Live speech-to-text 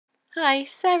Hi,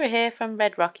 Sarah here from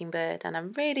Red Rocking Bird, and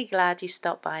I'm really glad you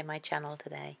stopped by my channel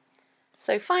today.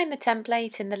 So find the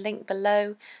template in the link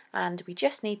below, and we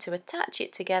just need to attach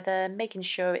it together, making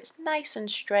sure it's nice and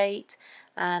straight,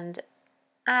 and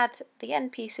add the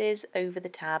end pieces over the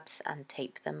tabs and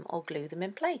tape them or glue them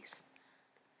in place.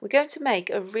 We're going to make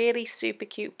a really super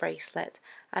cute bracelet,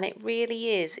 and it really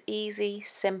is easy,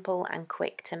 simple and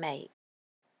quick to make.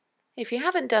 If you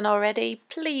haven't done already,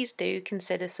 please do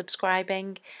consider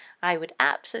subscribing. I would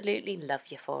absolutely love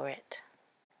you for it.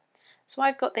 So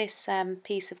I've got this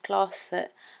piece of cloth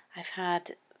that I've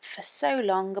had for so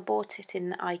long. I bought it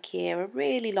in IKEA a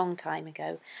really long time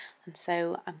ago, and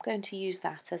so I'm going to use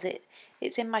that as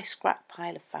it's in my scrap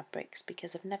pile of fabrics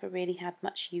because I've never really had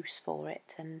much use for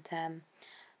it, and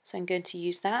so I'm going to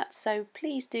use that. So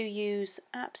please do use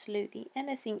absolutely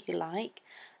anything you like.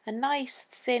 A nice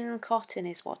thin cotton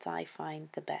is what I find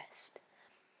the best.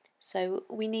 So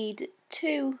we need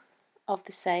two of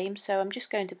the same, so I'm just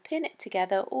going to pin it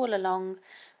together all along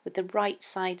with the right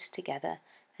sides together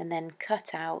and then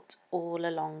cut out all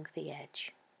along the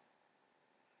edge.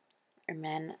 And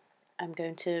then I'm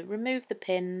going to remove the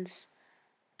pins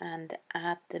and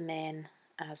add them in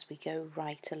as we go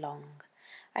right along.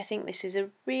 I think this is a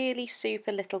really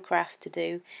super little craft to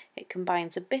do. It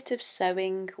combines a bit of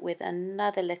sewing with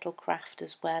another little craft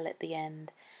as well at the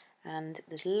end, and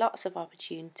there's lots of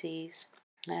opportunities.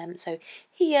 So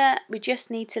here we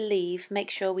just need to make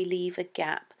sure we leave a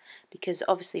gap, because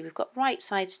obviously we've got right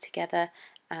sides together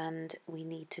and we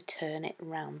need to turn it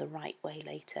round the right way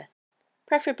later.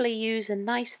 Preferably use a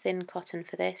nice thin cotton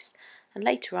for this, and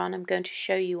later on I'm going to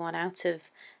show you one out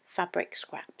of fabric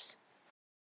scraps.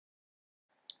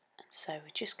 So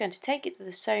we're just going to take it to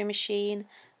the sewing machine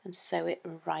and sew it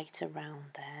right around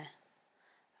there.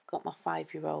 I've got my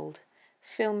 5-year-old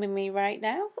filming me right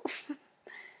now.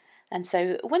 And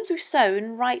so once we've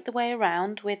sewn right the way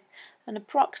around with an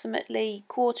approximately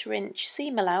 1/4 inch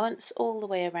seam allowance all the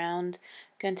way around,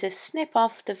 I'm going to snip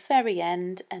off the very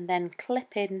end and then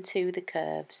clip into the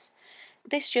curves.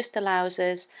 This just allows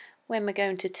us, when we're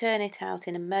going to turn it out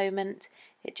in a moment,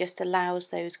 it just allows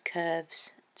those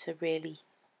curves to really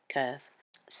curve.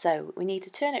 So we need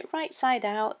to turn it right side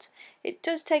out. It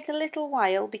does take a little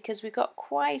while because we've got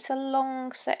quite a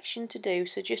long section to do,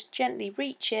 so just gently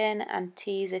reach in and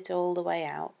tease it all the way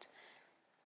out.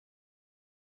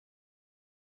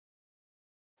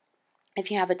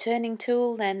 If you have a turning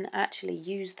tool, then actually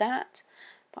use that,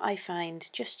 but I find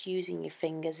just using your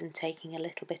fingers and taking a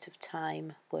little bit of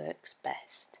time works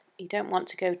best. You don't want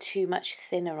to go too much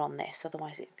thinner on this,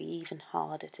 otherwise it would be even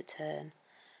harder to turn.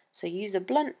 So use a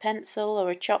blunt pencil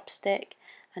or a chopstick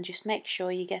and just make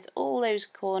sure you get all those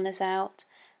corners out,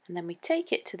 and then we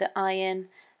take it to the iron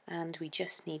and we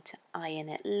just need to iron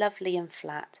it lovely and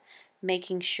flat,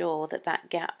 making sure that that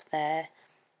gap there,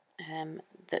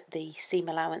 that the seam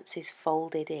allowance is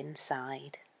folded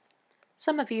inside.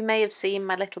 Some of you may have seen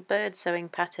my little bird sewing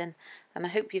pattern, and I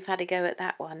hope you've had a go at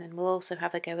that one, and we'll also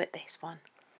have a go at this one.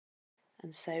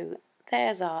 And so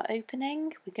there's our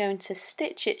opening. We're going to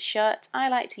stitch it shut. I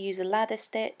like to use a ladder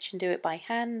stitch and do it by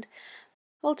hand.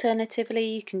 Alternatively,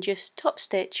 you can just top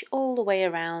stitch all the way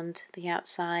around the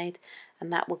outside,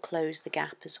 and that will close the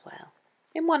gap as well.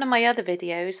 In one of my other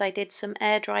videos I did some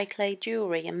air dry clay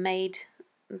jewellery and made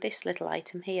this little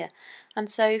item here,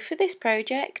 and so for this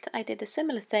project I did a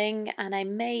similar thing and I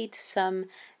made some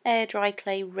air dry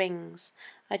clay rings.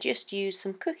 I just used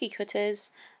some cookie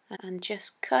cutters and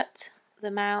just cut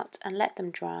them out and let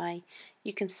them dry.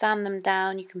 You can sand them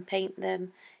down, you can paint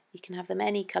them, you can have them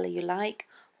any colour you like.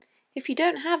 If you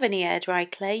don't have any air dry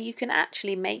clay, you can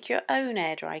actually make your own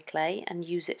air dry clay and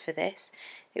use it for this.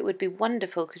 It would be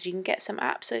wonderful because you can get some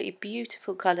absolutely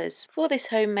beautiful colours. For this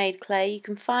homemade clay, you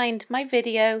can find my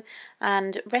video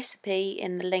and recipe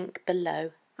in the link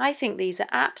below. I think these are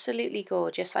absolutely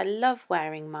gorgeous. I love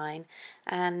wearing mine,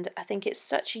 and I think it's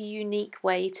such a unique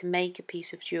way to make a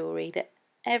piece of jewellery that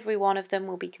every one of them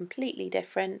will be completely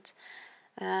different,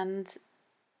 and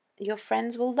your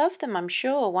friends will love them, I'm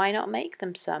sure. Why not make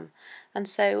them some? And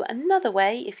so another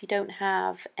way, if you don't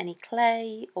have any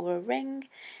clay or a ring,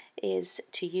 is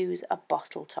to use a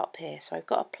bottle top here. So I've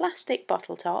got a plastic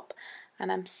bottle top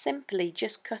and I'm simply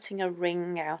just cutting a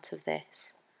ring out of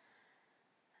this.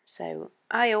 So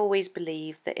I always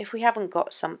believe that if we haven't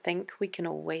got something, we can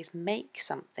always make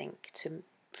something to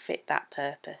fit that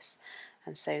purpose.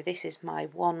 And so this is my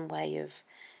one way of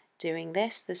doing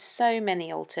this. There's so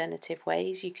many alternative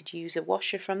ways. You could use a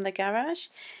washer from the garage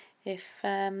if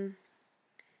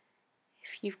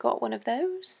you've got one of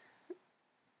those.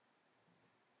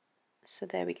 So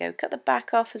there we go, cut the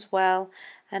back off as well,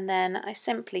 and then I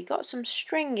simply got some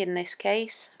string in this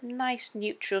case, nice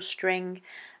neutral string,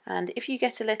 and if you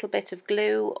get a little bit of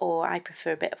glue, or I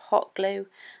prefer a bit of hot glue,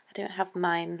 I don't have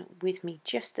mine with me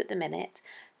just at the minute,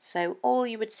 so all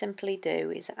you would simply do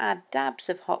is add dabs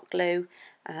of hot glue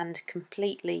and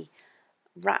completely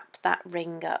wrap that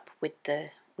ring up with the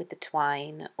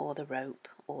twine or the rope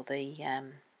or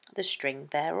the string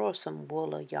there, or some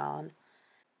wool or yarn.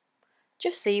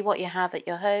 Just see what you have at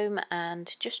your home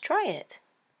and just try it.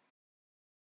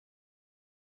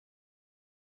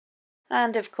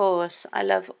 And of course,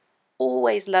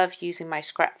 always love using my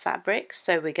scrap fabrics,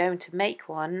 so we're going to make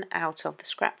one out of the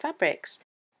scrap fabrics.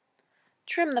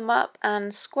 Trim them up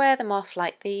and square them off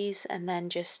like these, and then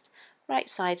just right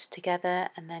sides together,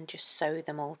 and then just sew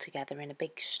them all together in a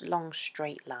big long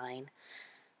straight line.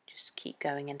 Just keep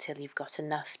going until you've got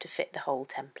enough to fit the whole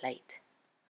template.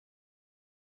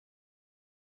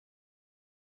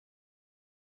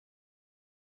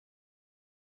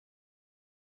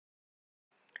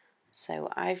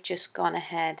 So I've just gone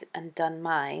ahead and done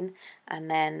mine, and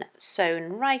then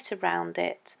sewn right around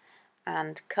it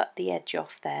and cut the edge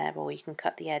off there, or you can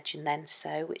cut the edge and then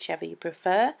sew, whichever you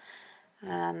prefer.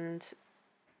 And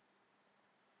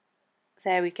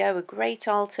there we go, a great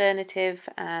alternative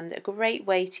and a great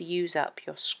way to use up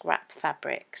your scrap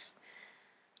fabrics.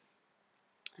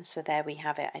 And so there we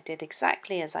have it. I did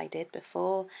exactly as I did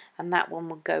before, and that one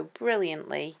will go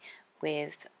brilliantly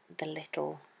with the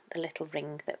little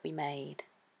ring that we made.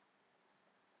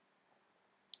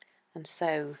 And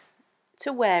so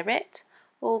to wear it,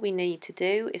 all we need to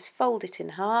do is fold it in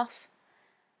half,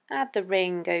 add the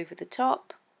ring over the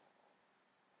top,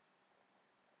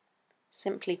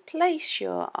 simply place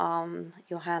your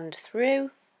hand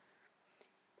through.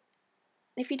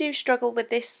 If you do struggle with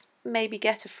this, maybe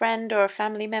get a friend or a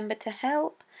family member to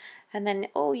help, and then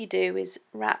all you do is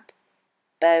wrap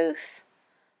both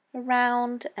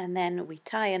around, and then we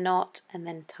tie a knot and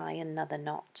then tie another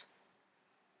knot.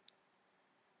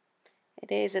 It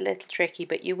is a little tricky,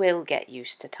 but you will get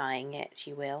used to tying it,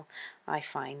 you will. I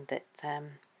find that I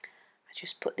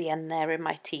just put the end there in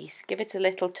my teeth, give it a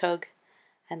little tug,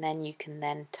 and then you can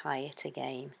then tie it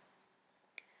again.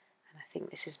 And I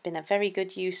think this has been a very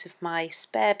good use of my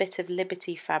spare bit of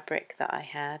Liberty fabric that I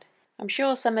had. I'm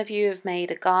sure some of you have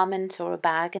made a garment or a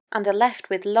bag and are left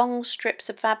with long strips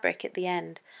of fabric at the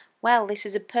end. Well, this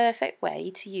is a perfect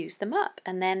way to use them up,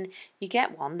 and then you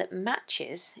get one that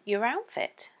matches your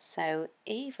outfit, so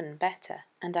even better.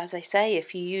 And as I say,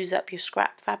 if you use up your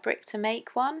scrap fabric to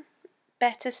make one,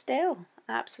 better still.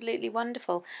 Absolutely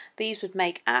wonderful. These would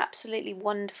make absolutely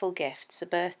wonderful gifts, a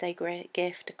birthday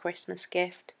gift, a Christmas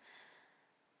gift.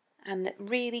 And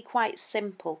really quite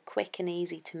simple, quick and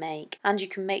easy to make, and you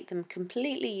can make them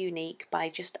completely unique by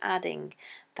just adding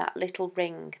that little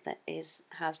ring that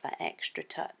has that extra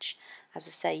touch. As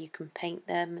I say, you can paint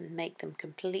them and make them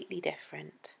completely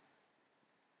different.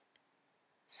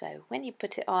 So when you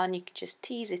put it on, you can just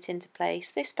tease it into place.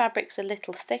 This fabric's a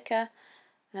little thicker,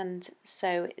 and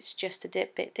so it's just a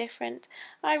bit different.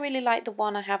 I really like the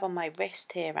one I have on my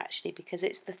wrist here actually, because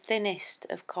it's the thinnest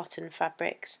of cotton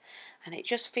fabrics and it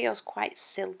just feels quite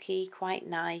silky, quite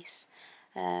nice.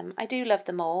 I do love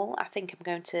them all. I think I'm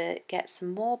going to get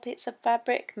some more bits of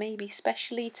fabric, maybe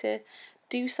specially to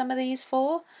do some of these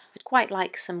for. I'd quite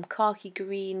like some khaki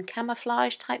green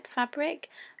camouflage type fabric.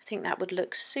 I think that would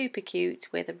look super cute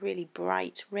with a really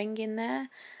bright ring in there.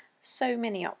 So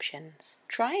many options.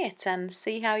 Try it and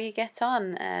see how you get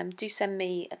on. Do send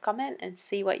me a comment and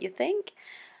see what you think.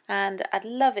 And I'd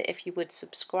love it if you would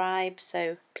subscribe,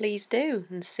 so please do,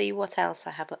 and see what else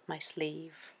I have up my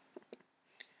sleeve.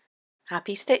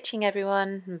 Happy stitching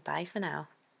everyone, and bye for now.